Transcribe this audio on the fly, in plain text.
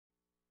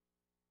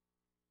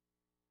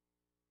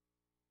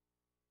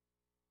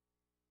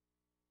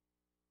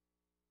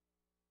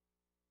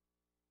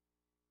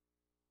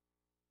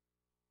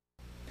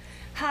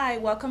Hi,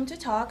 welcome to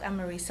Talk. I'm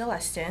Marie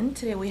Celestin.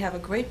 Today we have a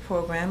great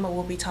program where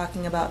we'll be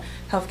talking about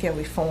healthcare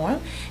reform.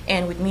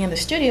 And with me in the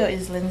studio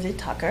is Lindsay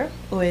Tucker,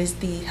 who is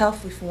the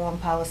Health Reform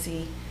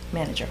Policy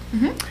Manager.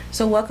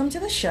 So welcome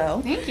to the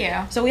show. Thank you.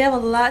 So we have a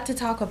lot to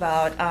talk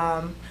about.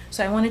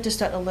 So I wanted to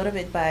start a little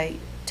bit by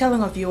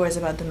telling our viewers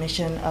about the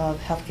mission of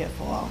Healthcare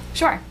for All.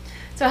 Sure.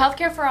 So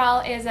Healthcare for All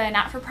is a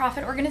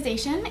not-for-profit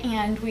organization,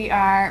 and we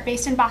are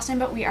based in Boston,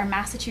 but we are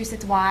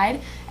Massachusetts-wide.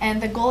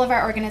 And the goal of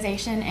our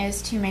organization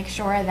is to make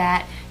sure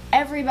that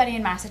everybody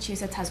in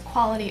Massachusetts has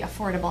quality,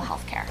 affordable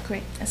healthcare.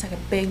 Great. That's like a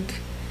big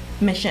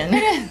mission,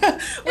 which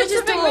It's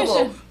is a big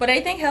doable. mission. But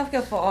I think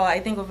Healthcare for All, I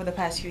think over the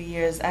past few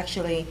years,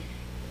 actually,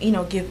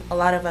 give a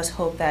lot of us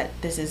hope that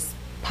this is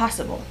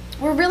possible.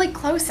 We're really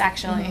close,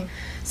 actually.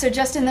 So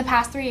just in the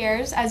past 3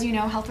 years, as you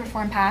know, health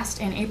reform passed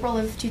in April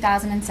of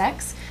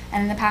 2006.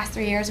 And in the past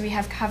 3 years, we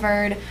have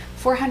covered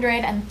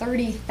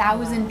 430,000 Wow,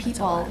 that's a lot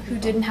people of who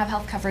people. didn't have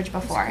health coverage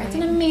before. That's It's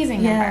an great.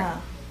 amazing Yeah.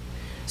 number.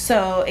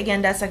 So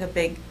again, that's like a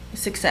big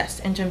success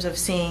in terms of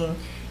seeing,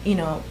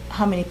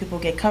 how many people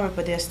get covered,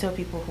 but there's still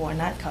people who are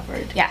not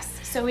covered. Yes.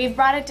 So we've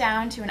brought it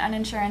down to an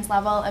uninsurance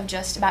level of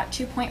just about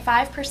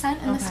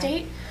 2.5% in the Okay.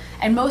 state.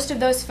 And most of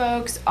those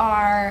folks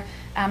are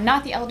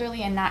not the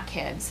elderly and not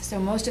kids. So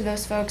most of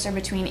those folks are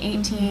between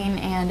 18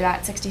 and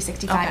about 60,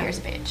 65 Okay. years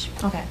of age.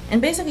 Okay.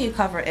 And basically you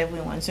cover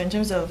everyone. So in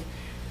terms of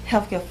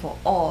healthcare for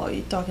all,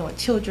 you're talking about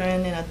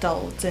children and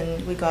adults,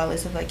 and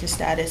regardless of like your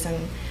status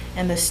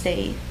and the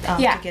state,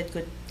 Yeah. to get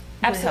good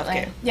Absolutely.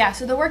 healthcare. Yeah,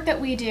 so the work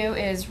that we do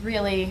is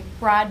really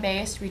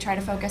broad-based. We try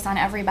to focus on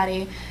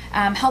everybody.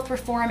 Health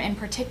reform in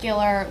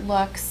particular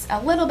looks a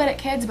little bit at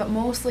kids, but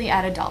mostly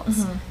at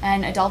adults.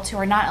 And adults who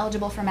are not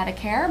eligible for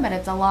Medicare, but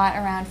it's a lot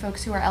around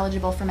folks who are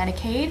eligible for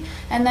Medicaid.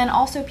 And then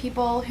also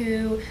people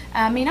who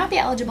may not be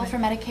eligible for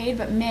Medicaid,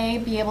 but may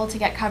be able to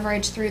get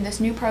coverage through this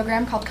new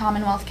program called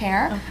Commonwealth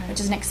Care, Okay. which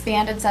is an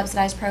expanded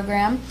subsidized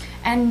program.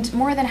 And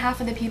more than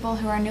half of the people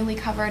who are newly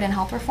covered in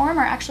health reform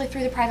are actually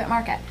through the private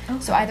market.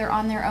 So Okay. either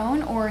on their own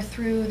or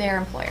through their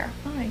employer.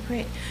 All right,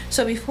 great.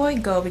 So before I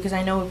go, because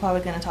I know we're probably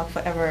going to talk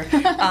forever,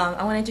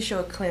 I wanted to show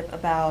a clip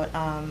about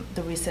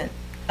the recent,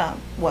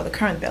 the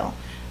current bill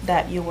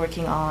that you're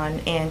working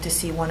on, and to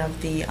see one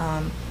of the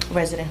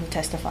residents who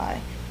testify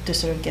to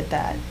sort of get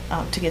that,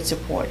 to get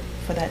support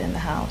for that in the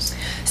House.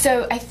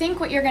 So I think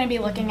what you're going to be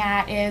looking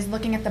at is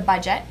looking at the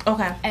budget.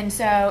 Okay. And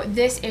so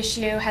this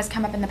issue has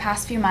come up in the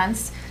past few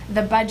months.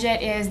 The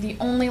budget is the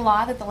only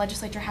law that the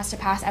legislature has to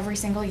pass every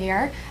single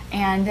year,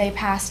 and they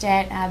passed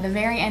it at the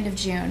very end of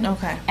June.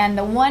 Okay. And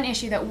the one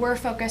issue that we're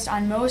focused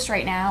on most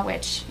right now,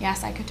 which,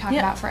 yes, I could talk Yeah.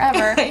 about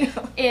forever, I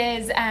know.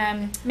 is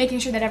making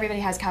sure that everybody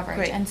has coverage.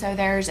 Great. And so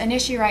there's an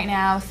issue right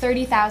now,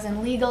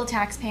 30,000 legal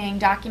tax-paying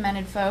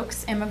documented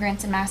folks,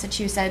 immigrants in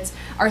Massachusetts,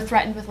 are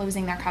threatened with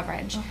losing their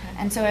coverage. Okay.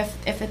 And so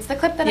if it's the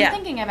clip that Yeah. I'm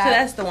thinking about, So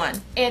that's the one.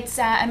 it's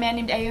a man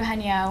named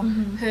Eugenio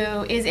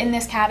who is in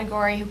this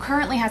category, who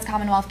currently has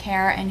Commonwealth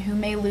Care, and who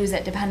may lose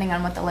it depending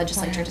on what the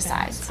legislature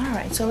decides. All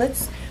right, so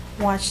let's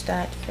watch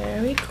that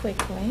very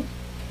quickly.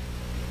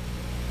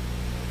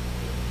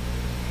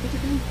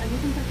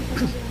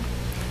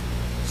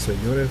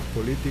 Señores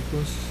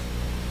políticos,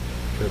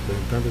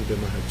 representantes de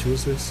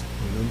Massachusetts,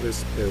 mi nombre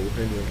es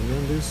Eugenio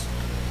Hernández.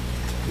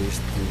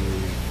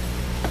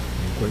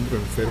 Me encuentro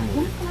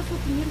enfermo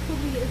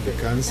de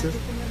cáncer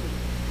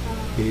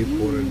y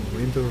por el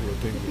momento lo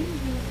tengo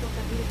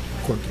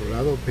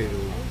controlado, pero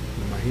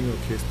me imagino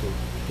que esto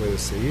puede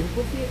seguir,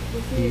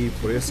 y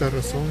por esa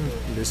razón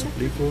les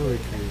suplico de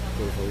que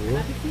por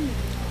favor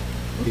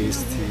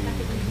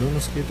no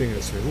nos quiten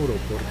el seguro,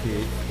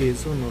 porque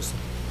eso nos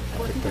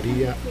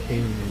afectaría,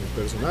 en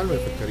personal me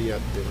afectaría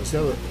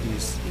demasiado, y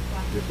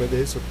después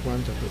de eso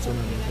cuántas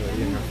personas nos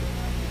quedarían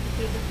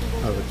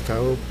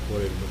afectados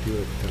por el motivo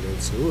de quitarle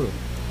el seguro.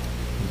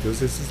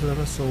 Entonces esa es la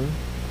razón,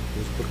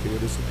 es porque yo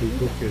les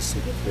suplico que si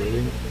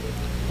pueden,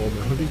 o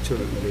mejor dicho,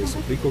 les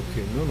suplico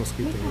que no nos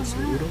quiten el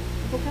seguro,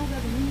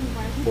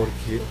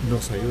 porque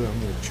nos ayuda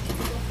mucho.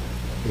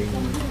 En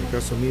el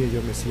caso mío,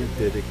 yo me siento,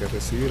 desde que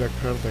recibí la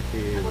carta que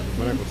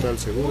me van a cortar el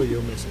seguro,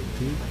 yo me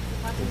sentí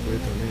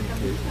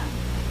completamente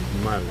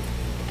mal,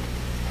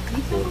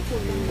 porque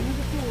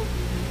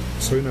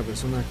soy una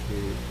persona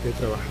que he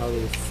trabajado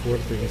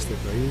fuerte en este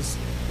país,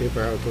 he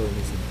pagado todos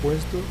mis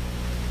impuestos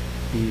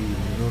y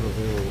no lo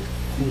veo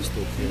justo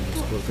que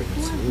nos corten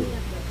el seguro.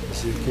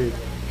 Así que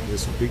les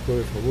suplico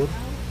de favor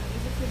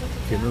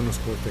que no nos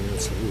corten el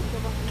seguro.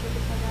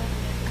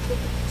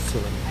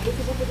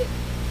 Solamente.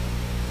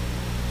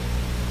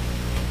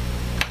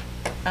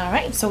 All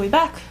right, so we're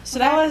back. So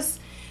that was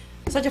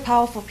such a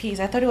powerful piece.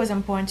 I thought it was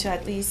important to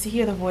at least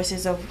hear the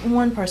voices of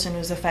one person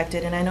who's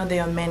affected, and I know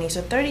there are many.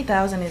 So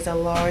 30,000 is a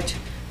large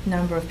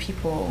number of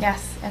people.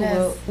 Yes, it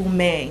is. Who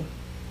may.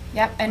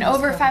 Yep, and That's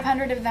over covered.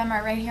 500 of them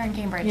are right here in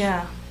Cambridge.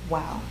 Yeah.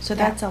 Wow. So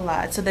Yeah. that's a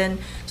lot. So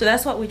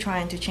that's what we're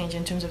trying to change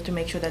in terms of to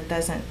make sure that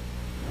doesn't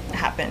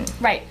happen.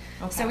 Right.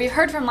 Okay. So we've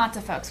heard from lots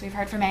of folks. We've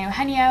heard from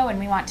Eugenio, and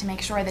we want to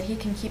make sure that he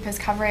can keep his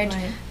coverage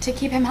Right. to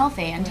keep him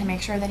healthy and to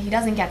make sure that he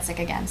doesn't get sick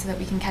again so that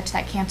we can catch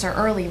that cancer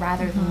early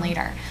rather than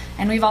later.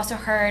 And we've also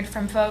heard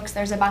from folks,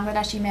 there's a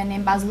Bangladeshi man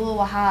named Bazlul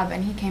Wahab,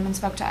 and he came and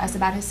spoke to us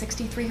about his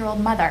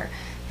 63-year-old mother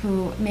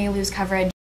who may lose coverage